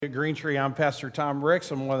At Green Tree, I'm Pastor Tom Ricks.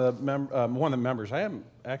 I'm one of the members. I am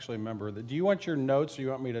actually a member of the. Do you want your notes, or you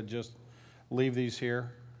want me to just leave these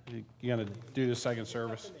here? You going to do the second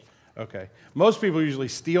service? Okay. Most people usually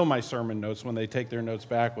steal my sermon notes when they take their notes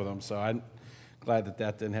back with them, so I'm glad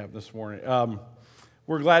that didn't happen this morning.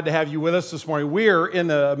 We're glad to have you with us this morning. We're in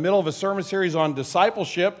the middle of a sermon series on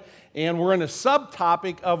discipleship, and we're in a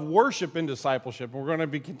subtopic of worship in discipleship. We're going to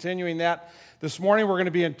be continuing that. This morning, we're going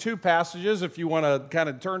to be in two passages. If you want to kind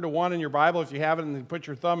of turn to one in your Bible, if you have it, and then put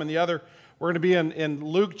your thumb in the other. We're going to be in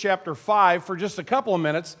Luke chapter 5 for just a couple of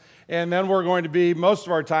minutes, and then we're going to be most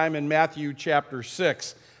of our time in Matthew chapter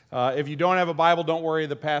 6. If you don't have a Bible, don't worry.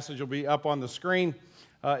 The passage will be up on the screen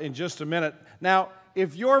in just a minute. Now,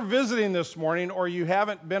 if you're visiting this morning or you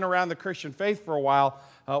haven't been around the Christian faith for a while,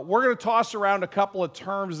 we're going to toss around a couple of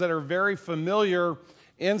terms that are very familiar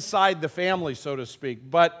inside the family, so to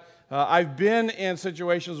speak. But I've been in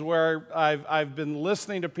situations where I've been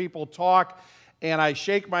listening to people talk, and I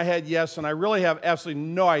shake my head yes, and I really have absolutely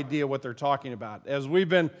no idea what they're talking about. As we've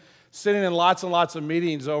been sitting in lots and lots of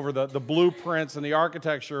meetings over the blueprints and the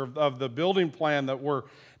architecture of the building plan that we're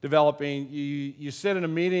developing, you sit in a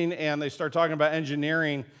meeting and they start talking about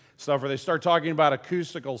engineering stuff, or they start talking about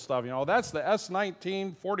acoustical stuff. That's the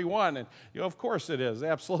S1941, and of course it is.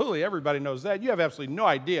 Absolutely, everybody knows that. You have absolutely no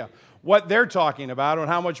idea what they're talking about and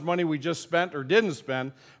how much money we just spent or didn't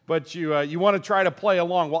spend, but you want to try to play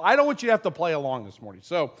along. Well, I don't want you to have to play along this morning.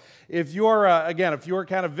 So if you're, if you're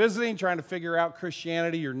kind of visiting, trying to figure out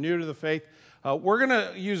Christianity, you're new to the faith, we're going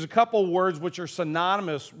to use a couple words which are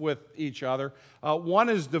synonymous with each other. One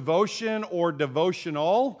is devotion or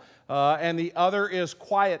devotional, and the other is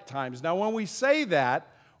quiet times. Now, when we say that,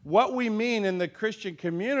 what we mean in the Christian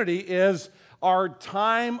community is our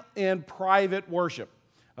time in private worship.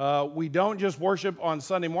 We don't just worship on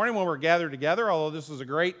Sunday morning when we're gathered together, although this is a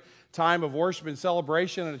great time of worship and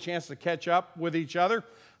celebration and a chance to catch up with each other.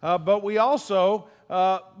 But we also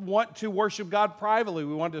want to worship God privately.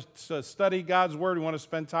 We want to study God's Word. We want to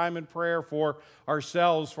spend time in prayer for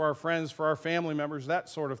ourselves, for our friends, for our family members, that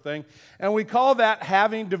sort of thing. And we call that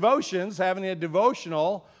having devotions, having a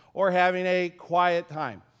devotional, or having a quiet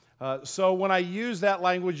time. So when I use that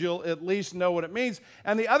language, you'll at least know what it means.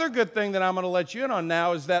 And the other good thing that I'm going to let you in on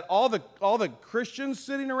now is that all the Christians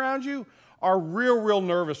sitting around you are real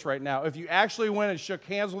nervous right now. If you actually went and shook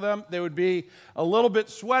hands with them, they would be a little bit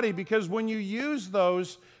sweaty, because when you use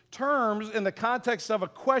those terms in the context of a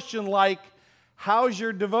question like, how's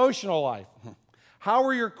your devotional life? How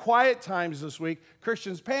are your quiet times this week?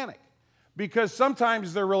 Christians panic, because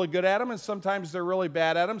sometimes they're really good at them and sometimes they're really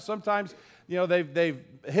bad at them. Sometimes they've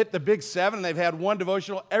hit the big seven and they've had one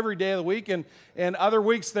devotional every day of the week, and other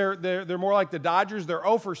weeks they're more like the Dodgers. They're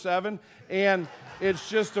 0 for 7, and it's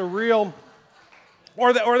just a real...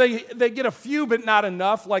 Or they get a few, but not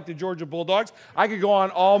enough, like the Georgia Bulldogs. I could go on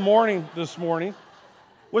all morning this morning.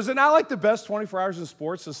 Was it not like the best 24 hours in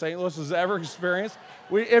sports the St. Louis has ever experienced?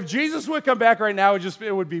 If Jesus would come back right now,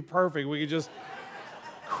 it would be perfect. We could just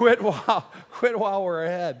quit while we're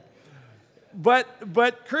ahead.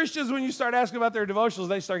 But Christians, when you start asking about their devotionals,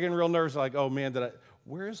 they start getting real nervous, like, oh man,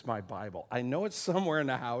 where is my Bible? I know it's somewhere in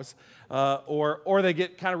the house. Or they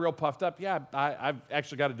get kind of real puffed up. Yeah, I've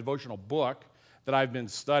actually got a devotional book that I've been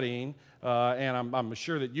studying, and I'm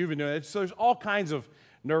sure that you've been doing it. So there's all kinds of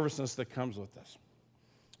nervousness that comes with this.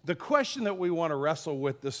 The question that we want to wrestle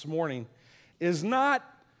with this morning is not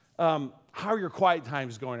how your quiet time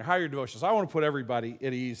is going or how your devotions. I want to put everybody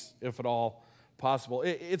at ease, if at all possible.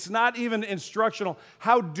 It's not even instructional.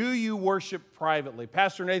 How do you worship privately?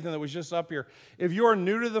 Pastor Nathan that was just up here, if you're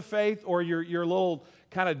new to the faith or you're a little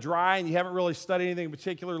kind of dry and you haven't really studied anything in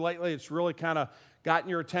particular lately, it's really kind of gotten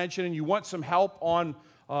your attention, and you want some help on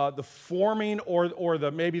the forming or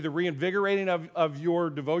maybe the reinvigorating of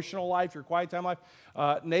your devotional life, your quiet time life,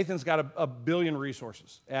 Nathan's got a billion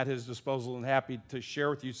resources at his disposal and happy to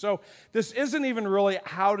share with you. So this isn't even really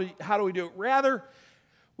how do we do it. Rather,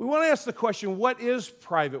 we want to ask the question, what is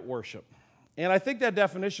private worship? And I think that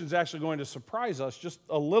definition is actually going to surprise us just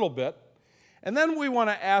a little bit. And then we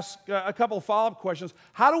want to ask a couple of follow-up questions.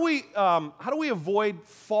 How do we avoid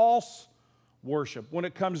false worship when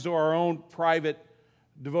it comes to our own private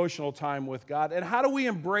devotional time with God? And how do we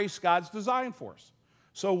embrace God's design for us?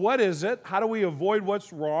 So what is it? How do we avoid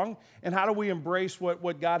what's wrong? And how do we embrace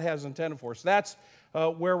what God has intended for us? That's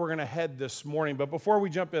where we're going to head this morning. But before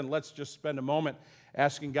we jump in, let's just spend a moment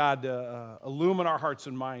asking God to illumine our hearts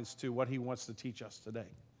and minds to what He wants to teach us today.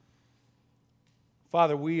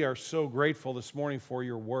 Father, we are so grateful this morning for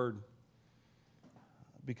your word,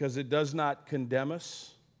 because it does not condemn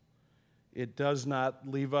us. It does not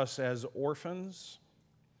leave us as orphans.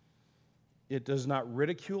 It does not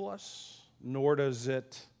ridicule us, nor does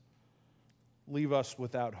it leave us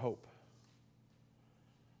without hope.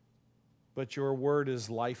 But your word is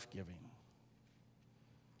life-giving.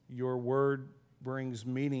 Your word brings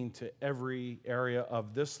meaning to every area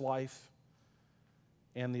of this life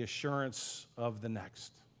and the assurance of the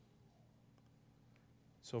next.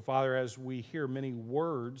 So, Father, as we hear many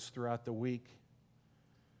words throughout the week,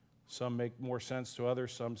 some make more sense to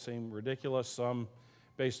others, some seem ridiculous, some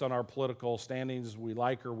based on our political standings we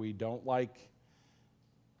like or we don't like.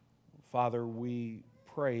 Father, we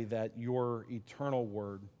pray that your eternal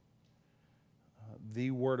word,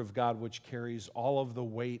 the word of God which carries all of the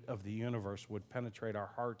weight of the universe, would penetrate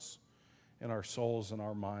our hearts and our souls and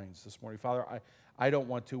our minds this morning. Father, we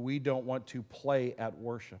don't want to play at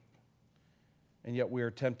worship, and yet we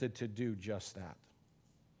are tempted to do just that.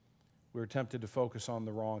 We are tempted to focus on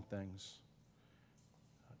the wrong things,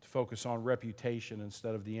 to focus on reputation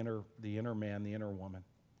instead of the inner man, the inner woman.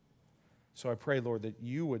 So I pray, Lord, that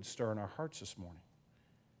you would stir in our hearts this morning,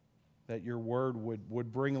 that your word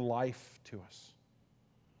would bring life to us.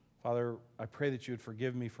 Father, I pray that you would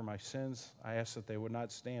forgive me for my sins. I ask that they would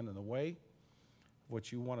not stand in the way of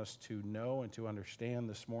what you want us to know and to understand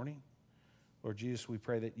this morning. Lord Jesus, we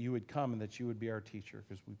pray that you would come and that you would be our teacher,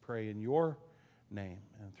 because we pray in your name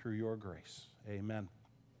and through your grace. Amen.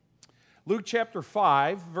 Luke chapter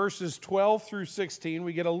 5, verses 12 through 16,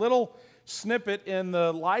 we get a little snippet in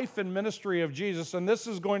the life and ministry of Jesus, and this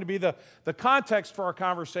is going to be the context for our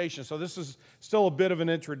conversation. So this is still a bit of an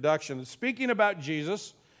introduction. Speaking about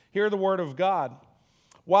Jesus, hear the word of God.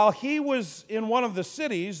 While he was in one of the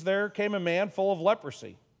cities, there came a man full of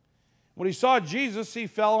leprosy. When he saw Jesus, he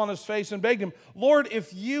fell on his face and begged him, "Lord,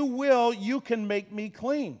 if you will, you can make me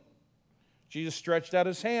clean." Jesus stretched out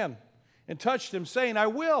his hand and touched him, saying, "I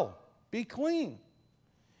will, be clean."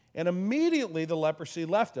 And immediately the leprosy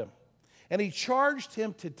left him. And he charged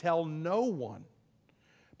him to tell no one,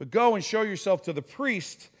 but go and show yourself to the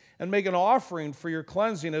priest and make an offering for your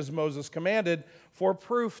cleansing as Moses commanded, for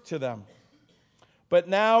proof to them. But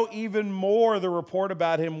now even more the report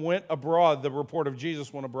about him went abroad, the report of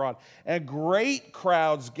Jesus went abroad, and great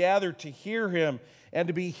crowds gathered to hear him and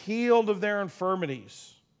to be healed of their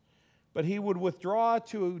infirmities. But he would withdraw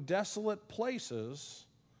to desolate places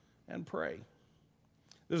and pray.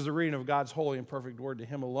 This is the reading of God's holy and perfect word. To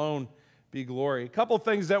him alone be glory. A couple of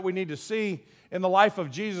things that we need to see in the life of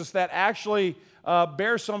Jesus that actually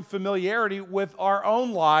bear some familiarity with our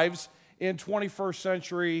own lives in 21st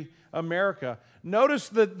century America. Notice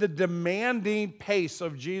the demanding pace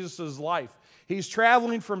of Jesus' life. He's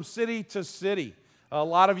traveling from city to city. A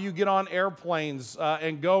lot of you get on airplanes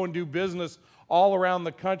and go and do business all around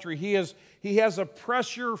the country. He has a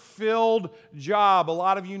pressure-filled job. A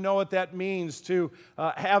lot of you know what that means, to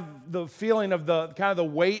have the feeling of the kind of the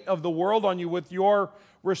weight of the world on you with your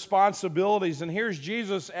responsibilities. And here's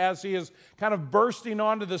Jesus as he is kind of bursting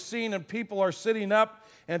onto the scene, and people are sitting up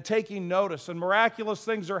and taking notice, and miraculous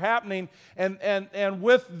things are happening. And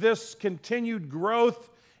with this continued growth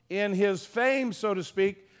in his fame, so to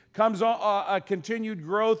speak, comes a continued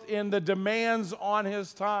growth in the demands on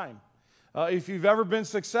his time. If you've ever been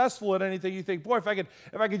successful at anything, you think, boy, if I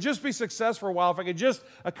could just be successful for a while, if I could just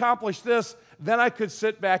accomplish this, then I could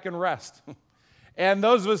sit back and rest. And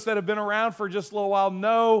those of us that have been around for just a little while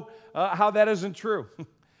know how that isn't true.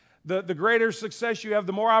 The greater success you have,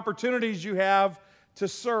 the more opportunities you have to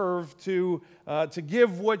serve, to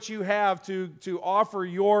give what you have, to offer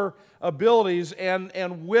your abilities,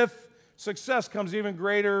 and with success comes even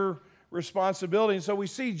greater responsibility. And so we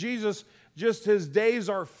see Jesus, just his days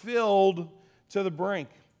are filled to the brink.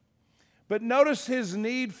 But notice his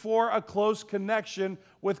need for a close connection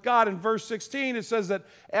with God. In verse 16, it says that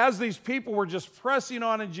as these people were just pressing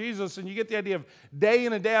on in Jesus, and you get the idea of day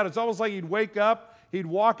in and day out, it's almost like he'd wake up, he'd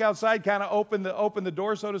walk outside, kind of open the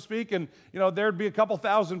door, so to speak, and there'd be a couple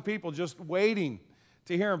thousand people just waiting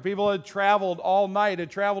to hear him. People had traveled all night, had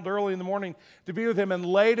traveled early in the morning to be with him, and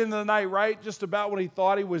late in the night, right just about when he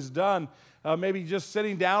thought he was done, maybe just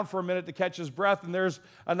sitting down for a minute to catch his breath, and there's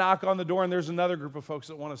a knock on the door, and there's another group of folks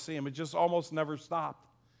that want to see him. It just almost never stopped.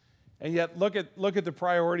 And yet, look at the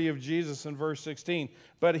priority of Jesus in verse 16.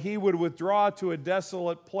 But he would withdraw to the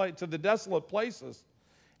desolate places,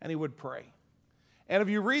 and he would pray. And if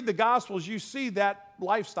you read the Gospels, you see that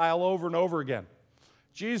lifestyle over and over again.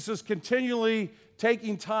 Jesus continually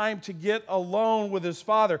taking time to get alone with his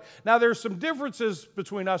Father. Now, there's some differences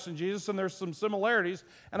between us and Jesus, and there's some similarities,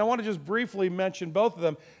 and I want to just briefly mention both of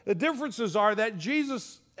them. The differences are that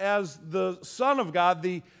Jesus, as the Son of God,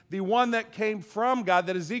 the one that came from God,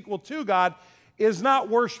 that is equal to God, is not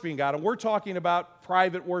worshiping God. And we're talking about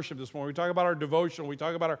private worship this morning. We talk about our devotion. We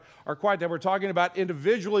talk about our quiet time. We're talking about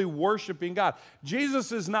individually worshiping God.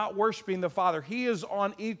 Jesus is not worshiping the Father. He is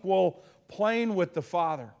on equal plane with the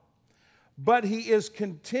Father. But he is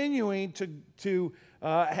continuing to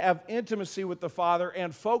have intimacy with the Father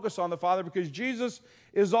and focus on the Father because Jesus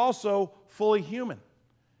is also fully human.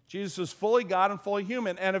 Jesus is fully God and fully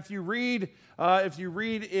human. And if you read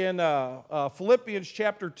in Philippians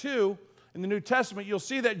chapter 2 in the New Testament, you'll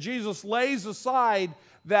see that Jesus lays aside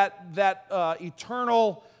that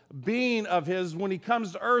eternal being of his when he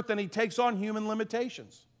comes to earth and he takes on human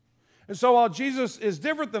limitations. And so while Jesus is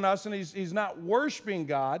different than us and he's not worshiping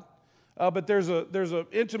God, but there's a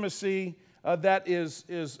intimacy that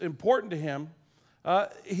is important to him.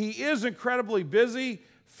 He is incredibly busy,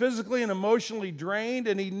 physically and emotionally drained,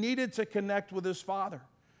 and he needed to connect with his Father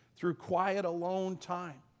through quiet, alone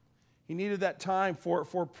time. He needed that time for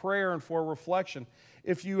prayer and for reflection.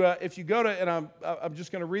 If you go to, and I'm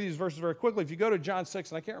just going to read these verses very quickly. If you go to John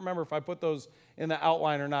 6, and I can't remember if I put those in the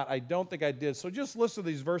outline or not. I don't think I did. So just listen to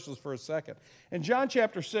these verses for a second. In John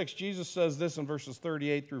chapter 6, Jesus says this in verses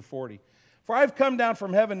 38 through 40. For I have come down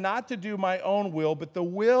from heaven not to do my own will, but the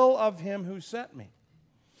will of him who sent me.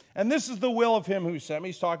 And this is the will of him who sent me.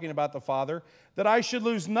 He's talking about the Father, that I should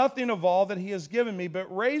lose nothing of all that he has given me,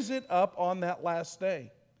 but raise it up on that last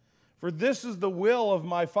day. For this is the will of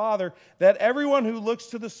my Father, that everyone who looks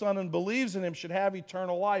to the Son and believes in him should have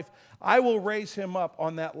eternal life. I will raise him up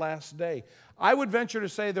on that last day. I would venture to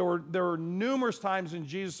say there were numerous times in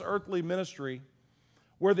Jesus' earthly ministry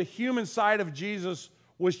where the human side of Jesus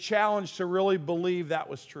was challenged to really believe that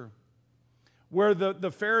was true. Where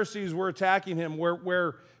the Pharisees were attacking him,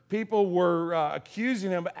 where people were accusing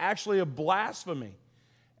him actually of blasphemy,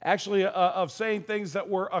 actually of saying things that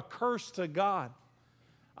were a curse to God.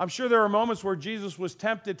 I'm sure there are moments where Jesus was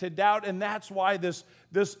tempted to doubt, and that's why this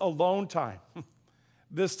alone time,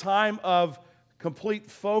 this time of complete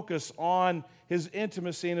focus on his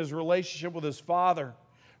intimacy and his relationship with his Father,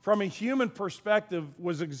 from a human perspective,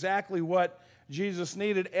 was exactly what Jesus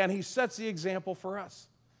needed, and he sets the example for us.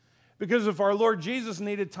 Because if our Lord Jesus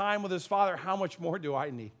needed time with his Father, how much more do I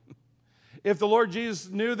need? If the Lord Jesus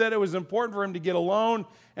knew that it was important for him to get alone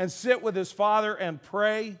and sit with his Father and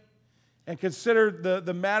pray, and consider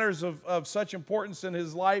the matters of such importance in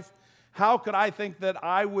his life, how could I think that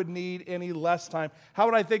I would need any less time? How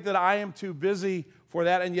would I think that I am too busy for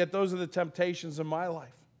that? And yet those are the temptations in my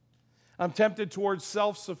life. I'm tempted towards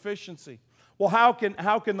self-sufficiency. Well, how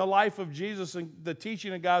can the life of Jesus and the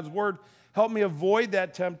teaching of God's Word help me avoid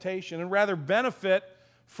that temptation and rather benefit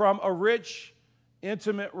from a rich,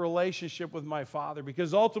 intimate relationship with my Father?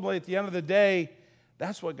 Because ultimately, at the end of the day,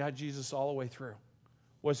 that's what got Jesus all the way through,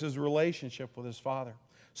 was his relationship with his Father.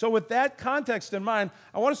 So with that context in mind,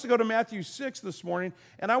 I want us to go to Matthew 6 this morning,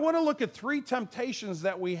 and I want to look at 3 temptations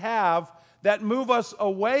that we have that move us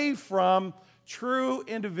away from true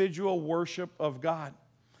individual worship of God,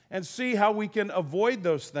 and see how we can avoid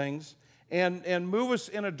those things and move us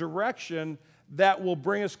in a direction that will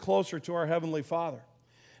bring us closer to our Heavenly Father.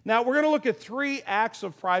 Now, we're going to look at 3 acts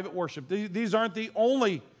of private worship. These aren't the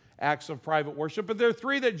only acts of private worship, but there are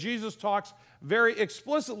 3 that Jesus talks very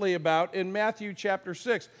explicitly about in Matthew chapter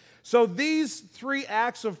 6. So these 3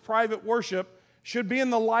 acts of private worship should be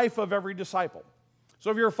in the life of every disciple.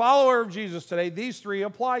 So if you're a follower of Jesus today, these 3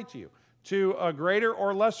 apply to you. To a greater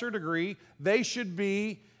or lesser degree, they should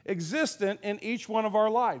be existent in each one of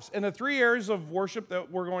our lives. And the 3 areas of worship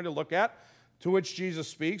that we're going to look at, to which Jesus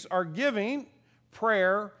speaks, are giving,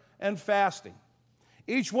 prayer, and fasting.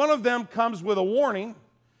 Each one of them comes with a warning,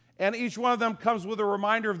 and each one of them comes with a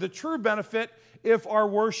reminder of the true benefit if our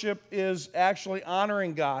worship is actually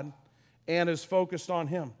honoring God and is focused on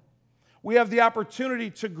him. We have the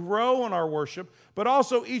opportunity to grow in our worship, but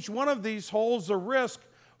also each one of these holds a risk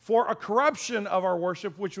for a corruption of our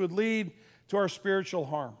worship, which would lead to our spiritual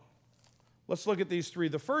harm. Let's look at these 3.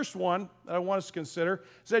 The first one that I want us to consider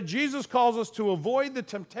is that Jesus calls us to avoid the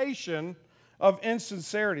temptation of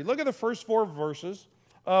insincerity. Look at the first 4 verses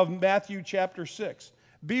of Matthew chapter 6.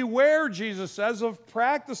 Beware, Jesus says, of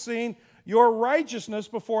practicing your righteousness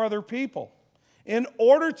before other people, in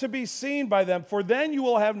order to be seen by them, for then you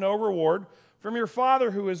will have no reward from your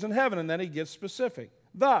Father who is in heaven. And then he gets specific.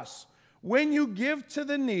 Thus, when you give to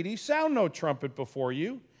the needy, sound no trumpet before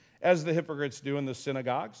you, as the hypocrites do in the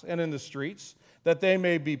synagogues and in the streets, that they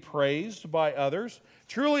may be praised by others.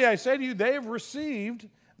 Truly I say to you, they have received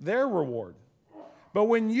their reward. But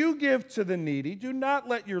when you give to the needy, do not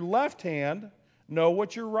let your left hand know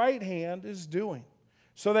what your right hand is doing,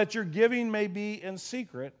 so that your giving may be in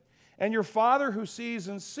secret, and your Father who sees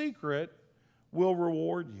in secret will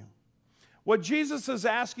reward you. What Jesus is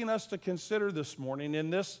asking us to consider this morning in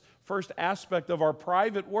this first aspect of our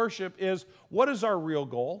private worship is, what is our real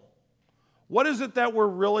goal? What is it that we're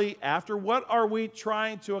really after? What are we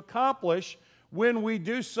trying to accomplish when we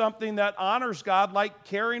do something that honors God, like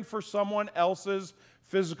caring for someone else's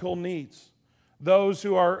physical needs? Those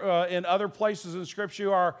who are in other places in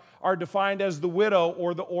Scripture are defined as the widow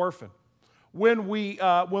or the orphan. When we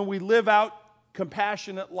live out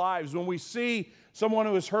compassionate lives, when we see someone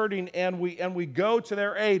who is hurting and we go to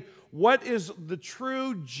their aid, what is the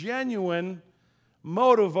true, genuine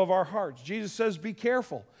motive of our hearts? Jesus says, be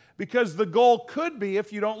careful. Because the goal could be,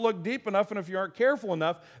 if you don't look deep enough and if you aren't careful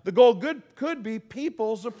enough, the goal could be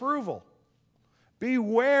people's approval.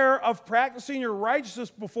 Beware of practicing your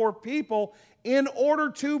righteousness before people in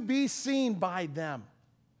order to be seen by them.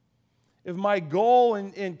 If my goal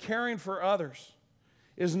in caring for others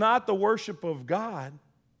is not the worship of God,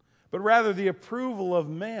 but rather the approval of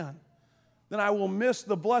man, then I will miss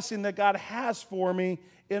the blessing that God has for me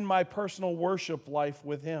in my personal worship life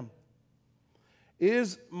with Him.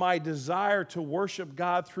 Is my desire to worship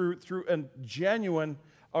God through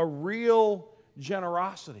a real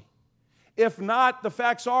generosity? If not, the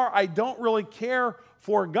facts are I don't really care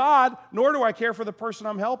for God, nor do I care for the person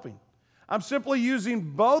I'm helping. I'm simply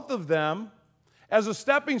using both of them as a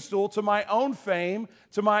stepping stool to my own fame,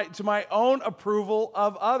 to my own approval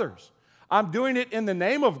of others. I'm doing it in the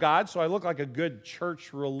name of God, so I look like a good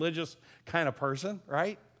church religious kind of person,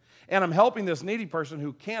 right? And I'm helping this needy person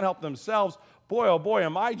who can't help themselves. Boy, oh boy,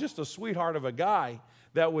 am I just a sweetheart of a guy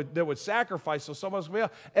that would sacrifice so someone else could be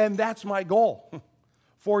helped. And that's my goal.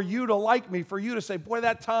 For you to like me, for you to say, boy,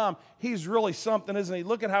 that Tom, he's really something, isn't he?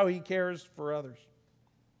 Look at how he cares for others.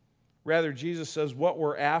 Rather, Jesus says what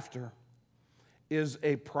we're after is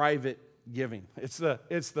a private giving.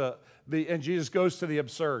 And Jesus goes to the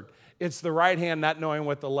absurd. It's the right hand not knowing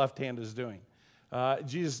what the left hand is doing.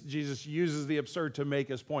 Jesus uses the absurd to make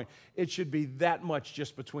his point. It should be that much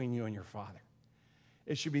just between you and your Father.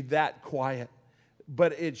 It should be that quiet,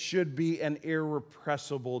 but it should be an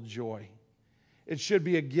irrepressible joy. It should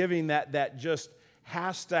be a giving that just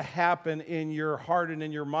has to happen in your heart and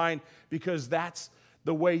in your mind, because that's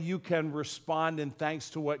the way you can respond in thanks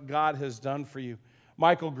to what God has done for you.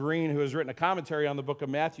 Michael Green, who has written a commentary on the book of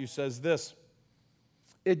Matthew, says this: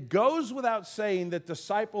 it goes without saying that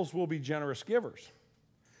disciples will be generous givers,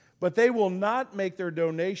 but they will not make their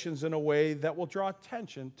donations in a way that will draw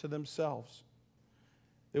attention to themselves.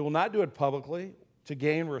 They will not do it publicly to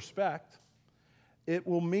gain respect. It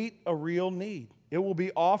will meet a real need. It will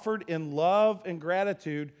be offered in love and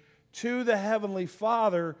gratitude to the Heavenly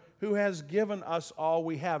Father who has given us all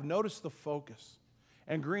we have. Notice the focus.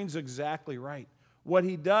 And Green's exactly right. What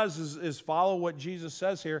he does is follow what Jesus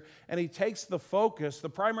says here, and he takes the focus. The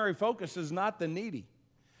primary focus is not the needy.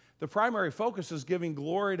 The primary focus is giving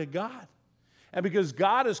glory to God. And because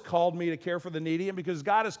God has called me to care for the needy, and because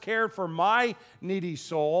God has cared for my needy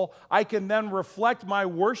soul, I can then reflect my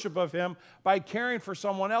worship of Him by caring for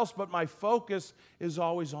someone else, but my focus is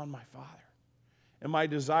always on my Father and my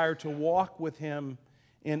desire to walk with Him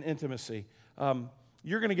in intimacy.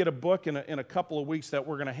 You're going to get a book in a couple of weeks that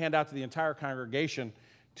we're going to hand out to the entire congregation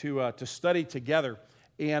to study together.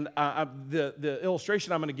 And the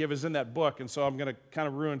illustration I'm going to give is in that book, and so I'm going to kind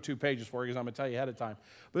of ruin 2 pages for you because I'm going to tell you ahead of time.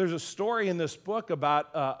 But there's a story in this book about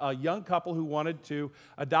a young couple who wanted to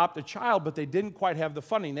adopt a child, but they didn't quite have the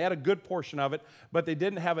funding. They had a good portion of it, but they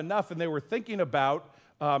didn't have enough, and they were thinking about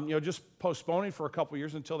just postponing for a couple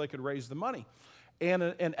years until they could raise the money. And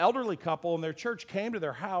an elderly couple in their church came to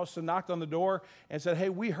their house and knocked on the door and said, hey,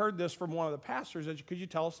 we heard this from one of the pastors. Could you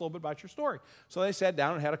tell us a little bit about your story? So they sat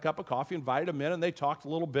down and had a cup of coffee, invited them in, and they talked a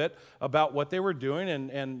little bit about what they were doing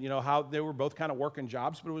and how they were both kind of working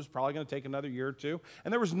jobs, but it was probably going to take another year or two.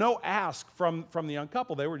 And there was no ask from the young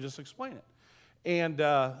couple. They were just explaining it. And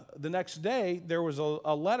the next day, there was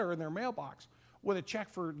a letter in their mailbox with a check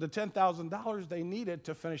for the $10,000 they needed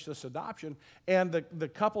to finish this adoption. And the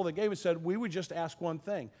couple that gave it said, we would just ask one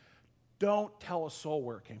thing: don't tell a soul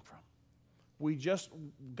where it came from.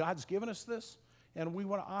 God's given us this, and we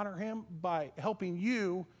want to honor Him by helping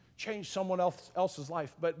you change someone else's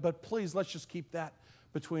life. But please, let's just keep that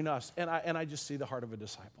between us. And I just see the heart of a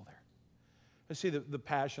disciple there. I see the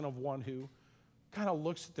passion of one who kind of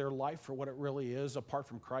looks at their life for what it really is apart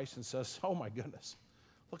from Christ and says, oh my goodness,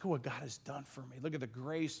 look at what God has done for me. Look at the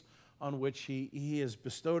grace on which He has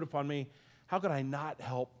bestowed upon me. How could I not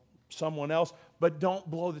help someone else? But don't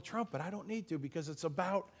blow the trumpet. I don't need to, because it's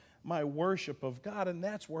about my worship of God, and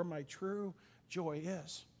that's where my true joy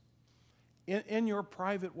is. In your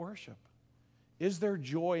private worship, is there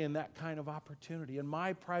joy in that kind of opportunity? In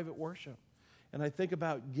my private worship, and I think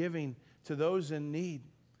about giving to those in need?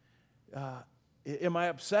 Am I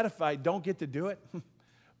upset if I don't get to do it?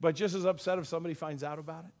 But just as upset if somebody finds out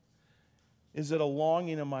about it? Is it a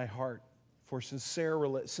longing in my heart for sincere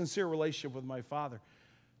relationship with my Father?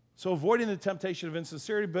 So avoiding the temptation of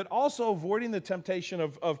insincerity, but also avoiding the temptation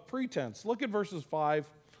of pretense. Look at verses 5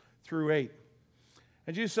 through 8.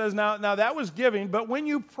 And Jesus says, now that was giving, but when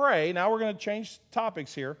you pray, now we're going to change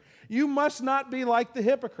topics here, you must not be like the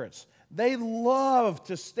hypocrites. They love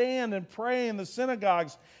to stand and pray in the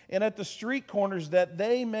synagogues and at the street corners that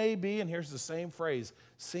they may be, and here's the same phrase,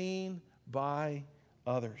 seen by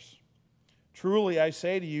others. Truly, I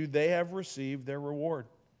say to you, they have received their reward.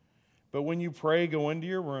 But when you pray, go into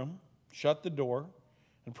your room, shut the door,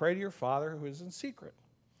 and pray to your Father who is in secret.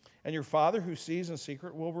 And your Father who sees in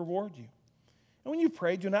secret will reward you. And when you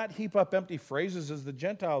pray, do not heap up empty phrases as the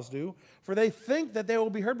Gentiles do, for they think that they will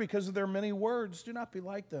be heard because of their many words. Do not be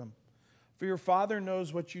like them. For your Father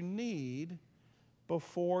knows what you need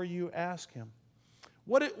before you ask Him.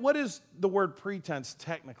 What is the word pretense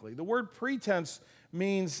technically? The word pretense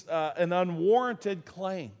means an unwarranted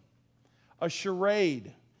claim, a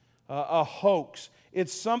charade, a hoax.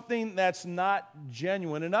 It's something that's not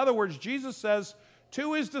genuine. In other words, Jesus says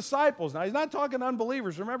to His disciples, now He's not talking to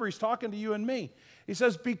unbelievers. Remember, He's talking to you and me. He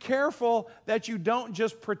says, be careful that you don't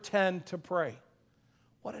just pretend to pray.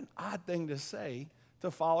 What an odd thing to say to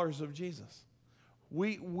followers of Jesus.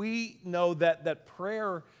 We know that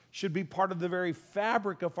prayer should be part of the very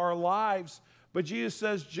fabric of our lives, but Jesus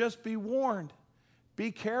says, just be warned. Be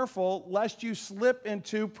careful lest you slip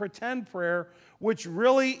into pretend prayer, which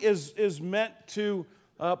really is meant to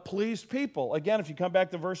please people. Again, if you come back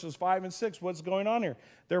to verses 5 and 6, what's going on here?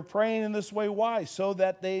 They're praying in this way. Why? So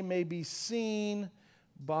that they may be seen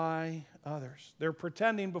by others. They're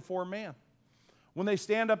pretending before man. When they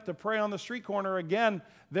stand up to pray on the street corner, again,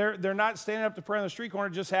 they're not standing up to pray on the street corner,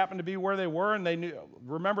 just happened to be where they were, and they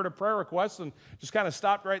remembered a prayer request and just kind of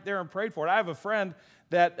stopped right there and prayed for it. I have a friend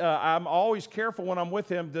that I'm always careful when I'm with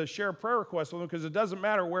him to share a prayer request with him because it doesn't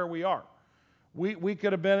matter where we are. We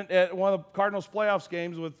could have been at one of the Cardinals playoffs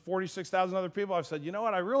games with 46,000 other people. I've said, you know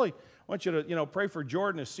what, I really want you to pray for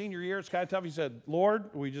Jordan his senior year. It's kind of tough. He said, Lord,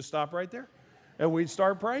 we just stop right there. And we'd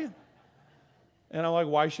start praying. And I'm like,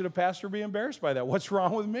 why should a pastor be embarrassed by that? What's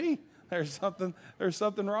wrong with me? There's something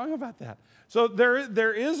wrong about that. So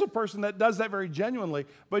there is a person that does that very genuinely,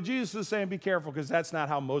 but Jesus is saying be careful because that's not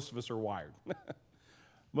how most of us are wired.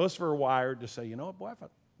 Most of us are wired to say, you know what, boy, if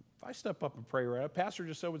I step up and pray right, a pastor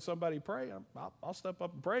just said, would somebody pray? I'll step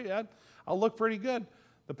up and pray. I'll look pretty good.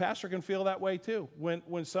 The pastor can feel that way too.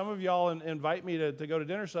 When some of y'all invite me to go to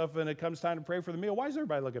dinner stuff and it comes time to pray for the meal, why does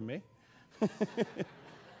everybody look at me?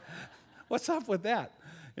 What's up with that?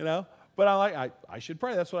 But I'm like, I should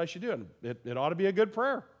pray. That's what I should do. And it ought to be a good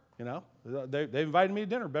prayer. They invited me to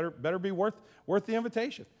dinner. Better be worth the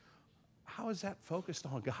invitation. How is that focused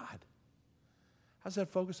on God? How's that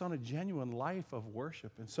focused on a genuine life of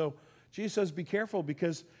worship? And so Jesus says, be careful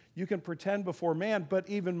because you can pretend before man, but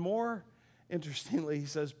even more interestingly, he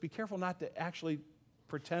says, be careful not to actually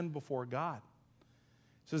pretend before God.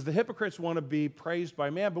 He says the hypocrites want to be praised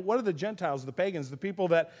by man, but what are the Gentiles, the pagans, the people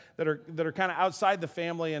that are kind of outside the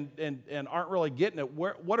family and aren't really getting it?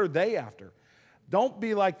 What are they after? Don't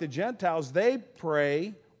be like the Gentiles. They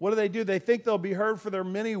pray. What do? They think they'll be heard for their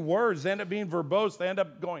many words. They end up being verbose. They end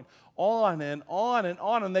up going on and on and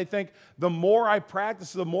on, and they think the more I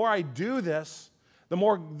practice, the more I do this, the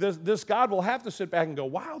more this God will have to sit back and go,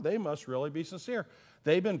 wow, they must really be sincere.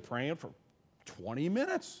 They've been praying for 20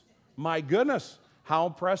 minutes. My goodness. How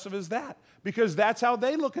impressive is that? Because that's how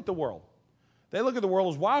they look at the world. They look at the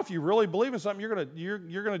world as, wow, if you really believe in something,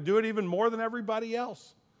 you're gonna do it even more than everybody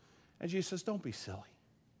else. And Jesus says, don't be silly.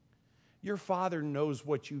 Your Father knows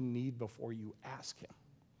what you need before you ask Him.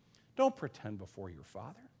 Don't pretend before your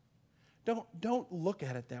Father. Don't look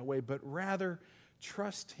at it that way, but rather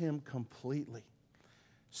trust Him completely.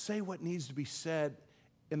 Say what needs to be said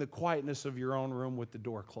in the quietness of your own room with the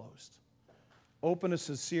door closed. Open a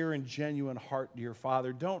sincere and genuine heart to your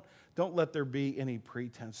Father. Don't let there be any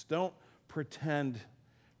pretense. Don't pretend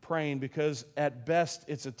praying because at best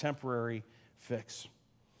it's a temporary fix.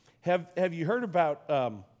 Have you heard about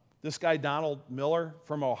this guy Donald Miller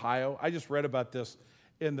from Ohio? I just read about this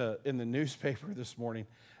in the newspaper this morning.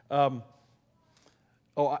 It's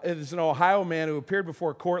an Ohio man who appeared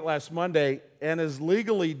before court last Monday and is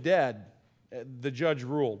legally dead, the judge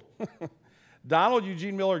ruled. Donald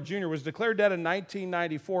Eugene Miller Jr. was declared dead in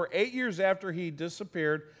 1994, 8 years after he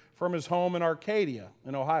disappeared from his home in Arcadia,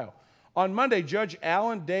 in Ohio. On Monday, Judge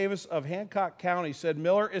Alan Davis of Hancock County said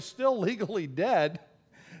Miller is still legally dead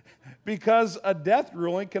because a death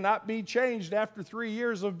ruling cannot be changed after 3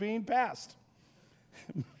 years of being passed.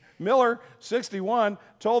 Miller, 61,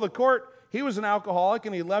 told the court he was an alcoholic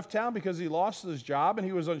and he left town because he lost his job and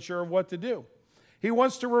he was unsure of what to do. He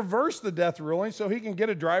wants to reverse the death ruling so he can get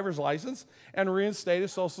a driver's license and reinstate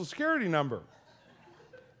his Social Security number.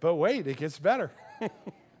 But wait, it gets better.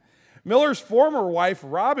 Miller's former wife,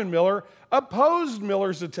 Robin Miller, opposed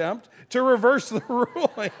Miller's attempt to reverse the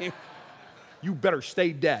ruling. You better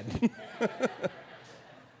stay dead.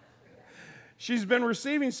 She's been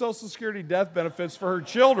receiving Social Security death benefits for her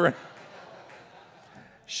children.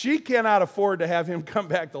 She cannot afford to have him come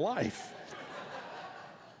back to life.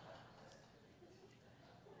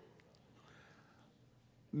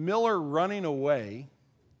 Miller running away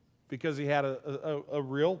because he had a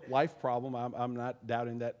real life problem. I'm not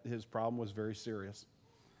doubting that his problem was very serious,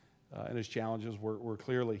 and his challenges were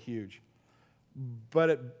clearly huge.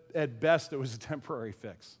 But at best, it was a temporary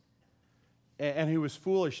fix. And he was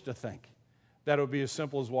foolish to think that it would be as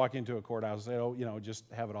simple as walking into a courthouse and say, just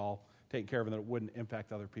have it all taken care of and that it wouldn't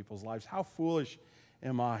impact other people's lives. How foolish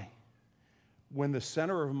am I when the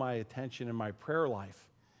center of my attention in my prayer life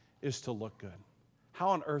is to look good? How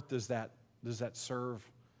on earth does that serve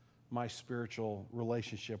my spiritual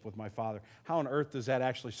relationship with my Father? How on earth does that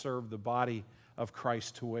actually serve the body of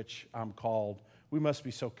Christ to which I'm called? We must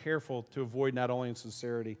be so careful to avoid not only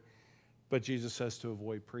insincerity, but Jesus says to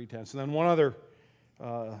avoid pretense. And then one other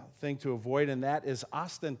thing to avoid, and that is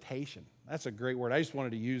ostentation. That's a great word. I just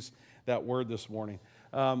wanted to use that word this morning.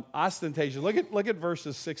 Ostentation. Look at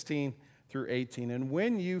verses 16 through 18. And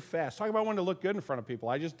when you fast, talk about wanting to look good in front of people.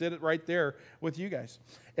 I just did it right there with you guys.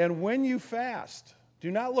 And when you fast,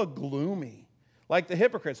 do not look gloomy like the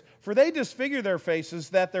hypocrites, for they disfigure their faces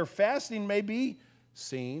that their fasting may be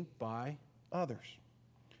seen by others.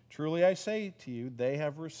 Truly I say to you, they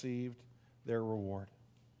have received their reward.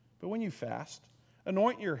 But when you fast,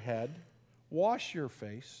 anoint your head, wash your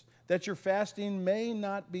face, that your fasting may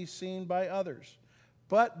not be seen by others,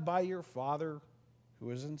 but by your Father who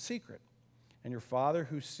is in secret. And your Father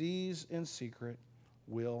who sees in secret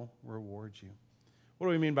will reward you. What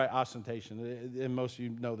do we mean by ostentation? And most of you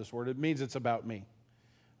know this word. It means it's about me.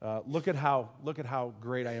 Look at how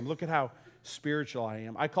great I am. Look at how spiritual I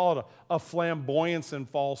am. I call it a flamboyance in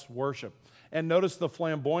false worship. And notice the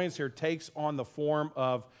flamboyance here takes on the form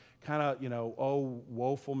of kind of, oh,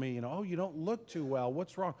 woeful me. Oh, you don't look too well.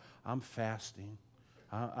 What's wrong? I'm fasting.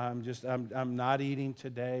 I'm not eating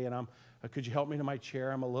today, and could you help me to my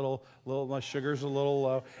chair? I'm a little, my sugar's a little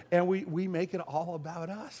low. And we make it all about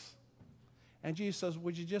us. And Jesus says,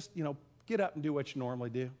 would you just, get up and do what you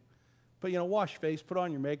normally do? But, wash your face, put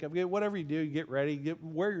on your makeup, whatever you do, you get ready,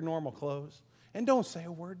 wear your normal clothes. And don't say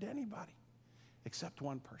a word to anybody except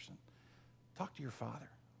one person. Talk to your Father.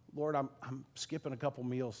 Lord, I'm skipping a couple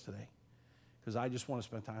meals today because I just want to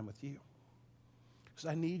spend time with you. Because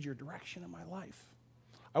I need your direction in my life.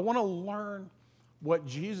 I want to learn what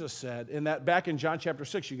Jesus said in that back in John chapter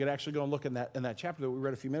 6. You could actually go and look in that chapter that we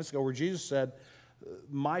read a few minutes ago where Jesus said,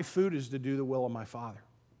 my food is to do the will of my Father.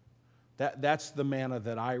 That's the manna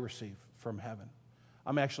that I receive from heaven.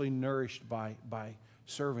 I'm actually nourished by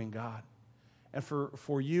serving God. And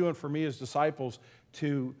for you and for me as disciples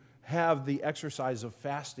to have the exercise of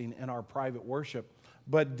fasting in our private worship,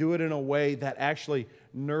 but do it in a way that actually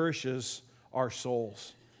nourishes our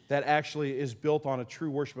souls, that actually is built on a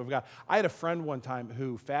true worship of God. I had a friend one time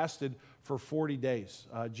who fasted for 40 days.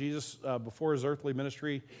 Jesus, before his earthly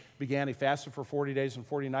ministry began, he fasted for 40 days and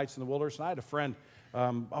 40 nights in the wilderness. And I had a friend,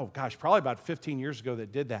 probably about 15 years ago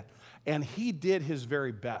that did that. And he did his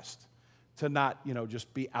very best to not,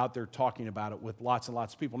 just be out there talking about it with lots and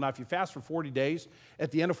lots of people. Now, if you fast for 40 days, at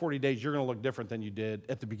the end of 40 days, you're going to look different than you did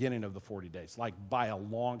at the beginning of the 40 days, like by a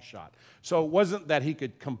long shot. So it wasn't that he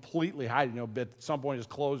could completely hide, but at some point his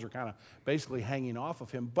clothes are kind of basically hanging off of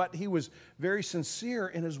him. But he was very sincere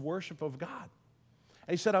in his worship of God.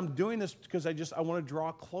 And he said, I'm doing this because I want to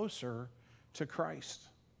draw closer to Christ.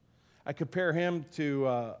 I compare him to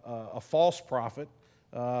a false prophet,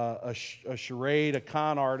 a charade, a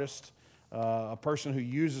con artist, a person who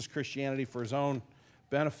uses Christianity for his own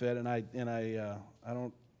benefit, and I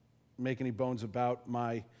don't make any bones about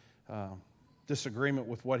my disagreement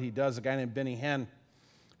with what he does. A guy named Benny Hinn,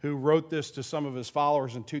 who wrote this to some of his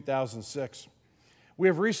followers in 2006. We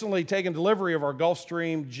have recently taken delivery of our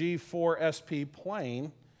Gulfstream G4 SP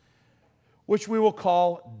plane, which we will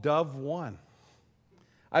call Dove 1.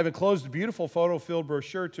 I've enclosed a beautiful photo-filled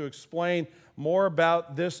brochure to explain more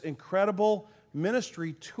about this incredible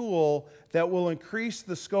ministry tool that will increase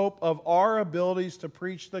the scope of our abilities to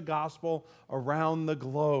preach the gospel around the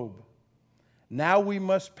globe. Now we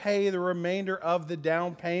must pay the remainder of the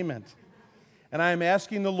down payment. And I am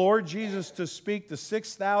asking the Lord Jesus to speak to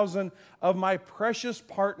 6,000 of my precious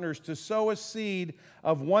partners to sow a seed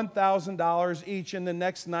of $1,000 each in the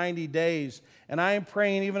next 90 days. And I am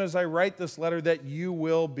praying, even as I write this letter, that you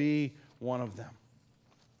will be one of them.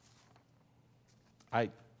 I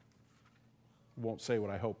won't say what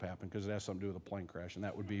I hope happened because it has something to do with a plane crash, and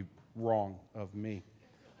that would be wrong of me.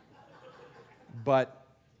 But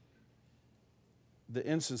the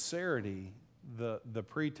insincerity, the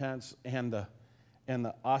pretense, and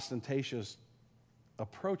the ostentatious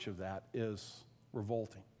approach of that is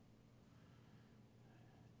revolting.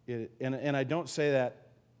 And I don't say that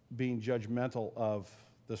being judgmental of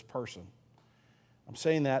this person. I'm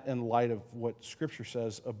saying that in light of what Scripture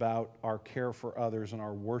says about our care for others and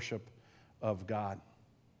our worship of God.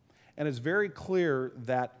 And it's very clear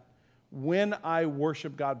that when I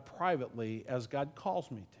worship God privately, as God calls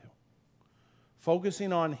me to,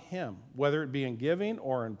 focusing on Him, whether it be in giving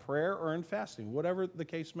or in prayer or in fasting, whatever the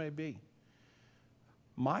case may be,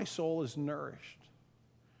 my soul is nourished.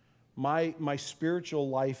 My spiritual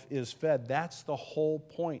life is fed. That's the whole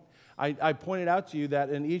point. I pointed out to you that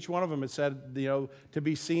in each one of them it said, to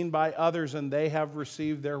be seen by others and they have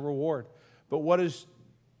received their reward. But what does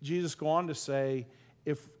Jesus go on to say?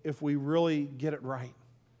 If we really get it right,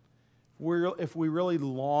 if we really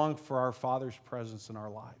long for our Father's presence in our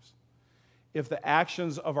lives, if the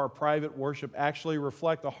actions of our private worship actually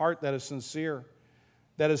reflect a heart that is sincere,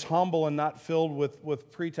 that is humble and not filled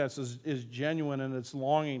with pretense, is genuine in its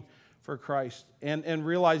longing for Christ, and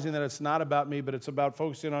realizing that it's not about me, but it's about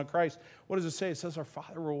focusing on Christ. What does it say? It says our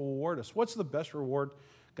Father will reward us. What's the best reward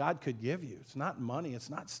God could give you? It's not money, it's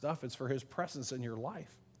not stuff, it's for His presence in your life.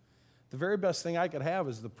 The very best thing I could have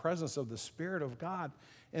is the presence of the Spirit of God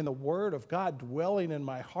and the Word of God dwelling in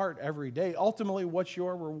my heart every day. Ultimately, what's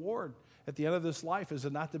your reward at the end of this life? Is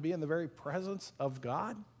it not to be in the very presence of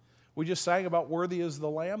God? We just sang about worthy is the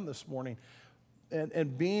Lamb this morning.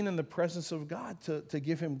 And being in the presence of God to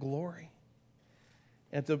give Him glory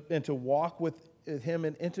and to walk with Him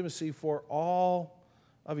in intimacy for all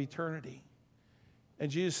of eternity.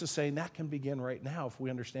 And Jesus is saying that can begin right now if we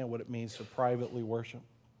understand what it means to privately worship.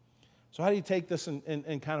 So how do you take this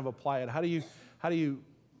and kind of apply it? How do you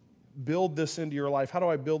build this into your life? How do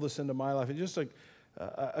I build this into my life? And just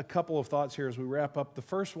a couple of thoughts here as we wrap up. The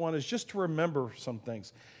first one is just to remember some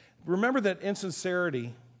things. Remember that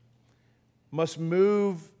insincerity must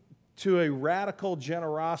move to a radical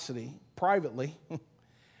generosity privately,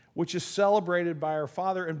 which is celebrated by our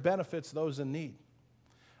Father and benefits those in need.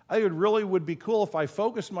 I think it really would be cool if I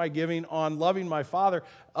focused my giving on loving my Father.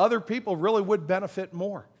 Other people really would benefit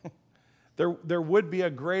more. There would be a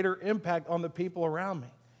greater impact on the people around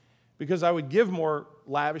me because I would give more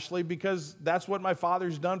lavishly because that's what my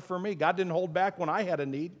Father's done for me. God didn't hold back when I had a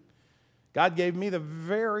need. God gave me the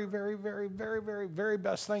very, very, very, very, very, very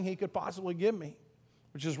best thing He could possibly give me,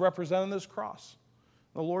 which is represented in this cross.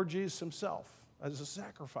 The Lord Jesus Himself as a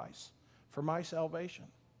sacrifice for my salvation.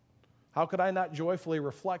 How could I not joyfully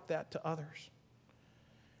reflect that to others?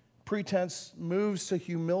 Pretense moves to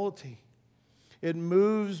humility. It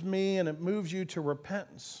moves me and it moves you to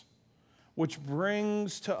repentance, which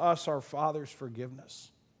brings to us our Father's forgiveness.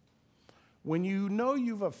 When you know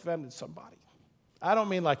you've offended somebody, I don't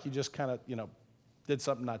mean like you just kind of, did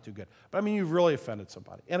something not too good. But I mean you've really offended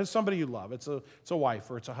somebody. And it's somebody you love. It's a wife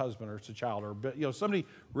or it's a husband or it's a child or somebody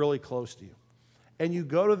really close to you. And you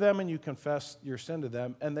go to them and you confess your sin to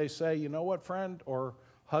them and they say, you know what, friend or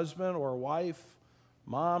husband or wife,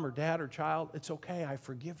 mom or dad or child, it's okay, I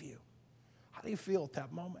forgive you. How do you feel at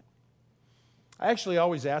that moment? I actually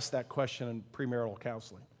always ask that question in premarital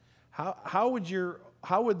counseling. How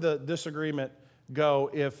would the disagreement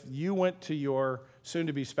go if you went to your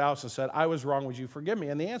soon-to-be spouse and said, I was wrong, would you forgive me?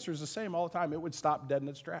 And the answer is the same all the time. It would stop dead in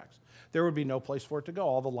its tracks. There would be no place for it to go.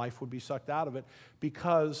 All the life would be sucked out of it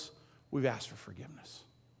because we've asked for forgiveness.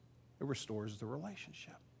 It restores the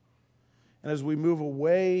relationship. And as we move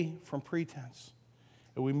away from pretense,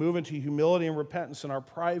 and we move into humility and repentance in our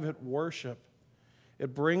private worship,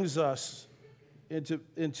 it brings us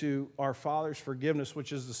into our Father's forgiveness,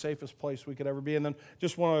 which is the safest place we could ever be. And then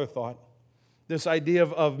just one other thought. This idea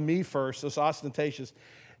of me first, this ostentatious,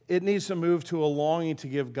 it needs to move to a longing to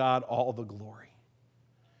give God all the glory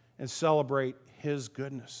and celebrate His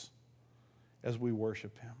goodness as we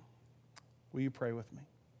worship Him. Will you pray with me?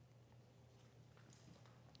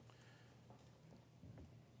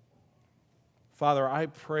 Father, I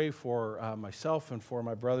pray for myself and for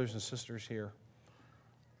my brothers and sisters here.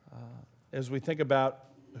 As we think about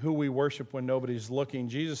who we worship when nobody's looking,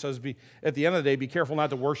 Jesus says, at the end of the day, be careful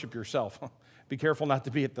not to worship yourself. Be careful not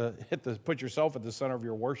to be put yourself at the center of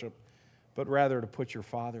your worship, but rather to put your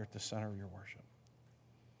Father at the center of your worship.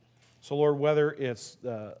 So, Lord, whether it's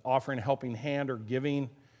offering a helping hand or giving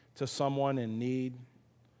to someone in need,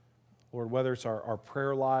 Lord, whether it's our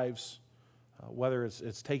prayer lives, whether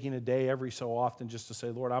it's taking a day every so often just to say,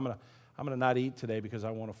 Lord, I'm gonna not eat today because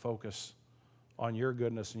I want to focus on your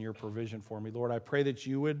goodness and your provision for me. Lord, I pray that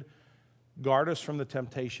you would guard us from the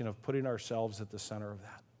temptation of putting ourselves at the center of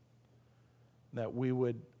that we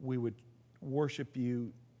would worship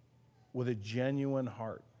you with a genuine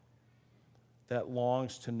heart that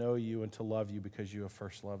longs to know you and to love you because you have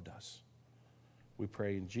first loved us. We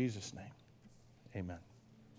pray in Jesus' name. Amen.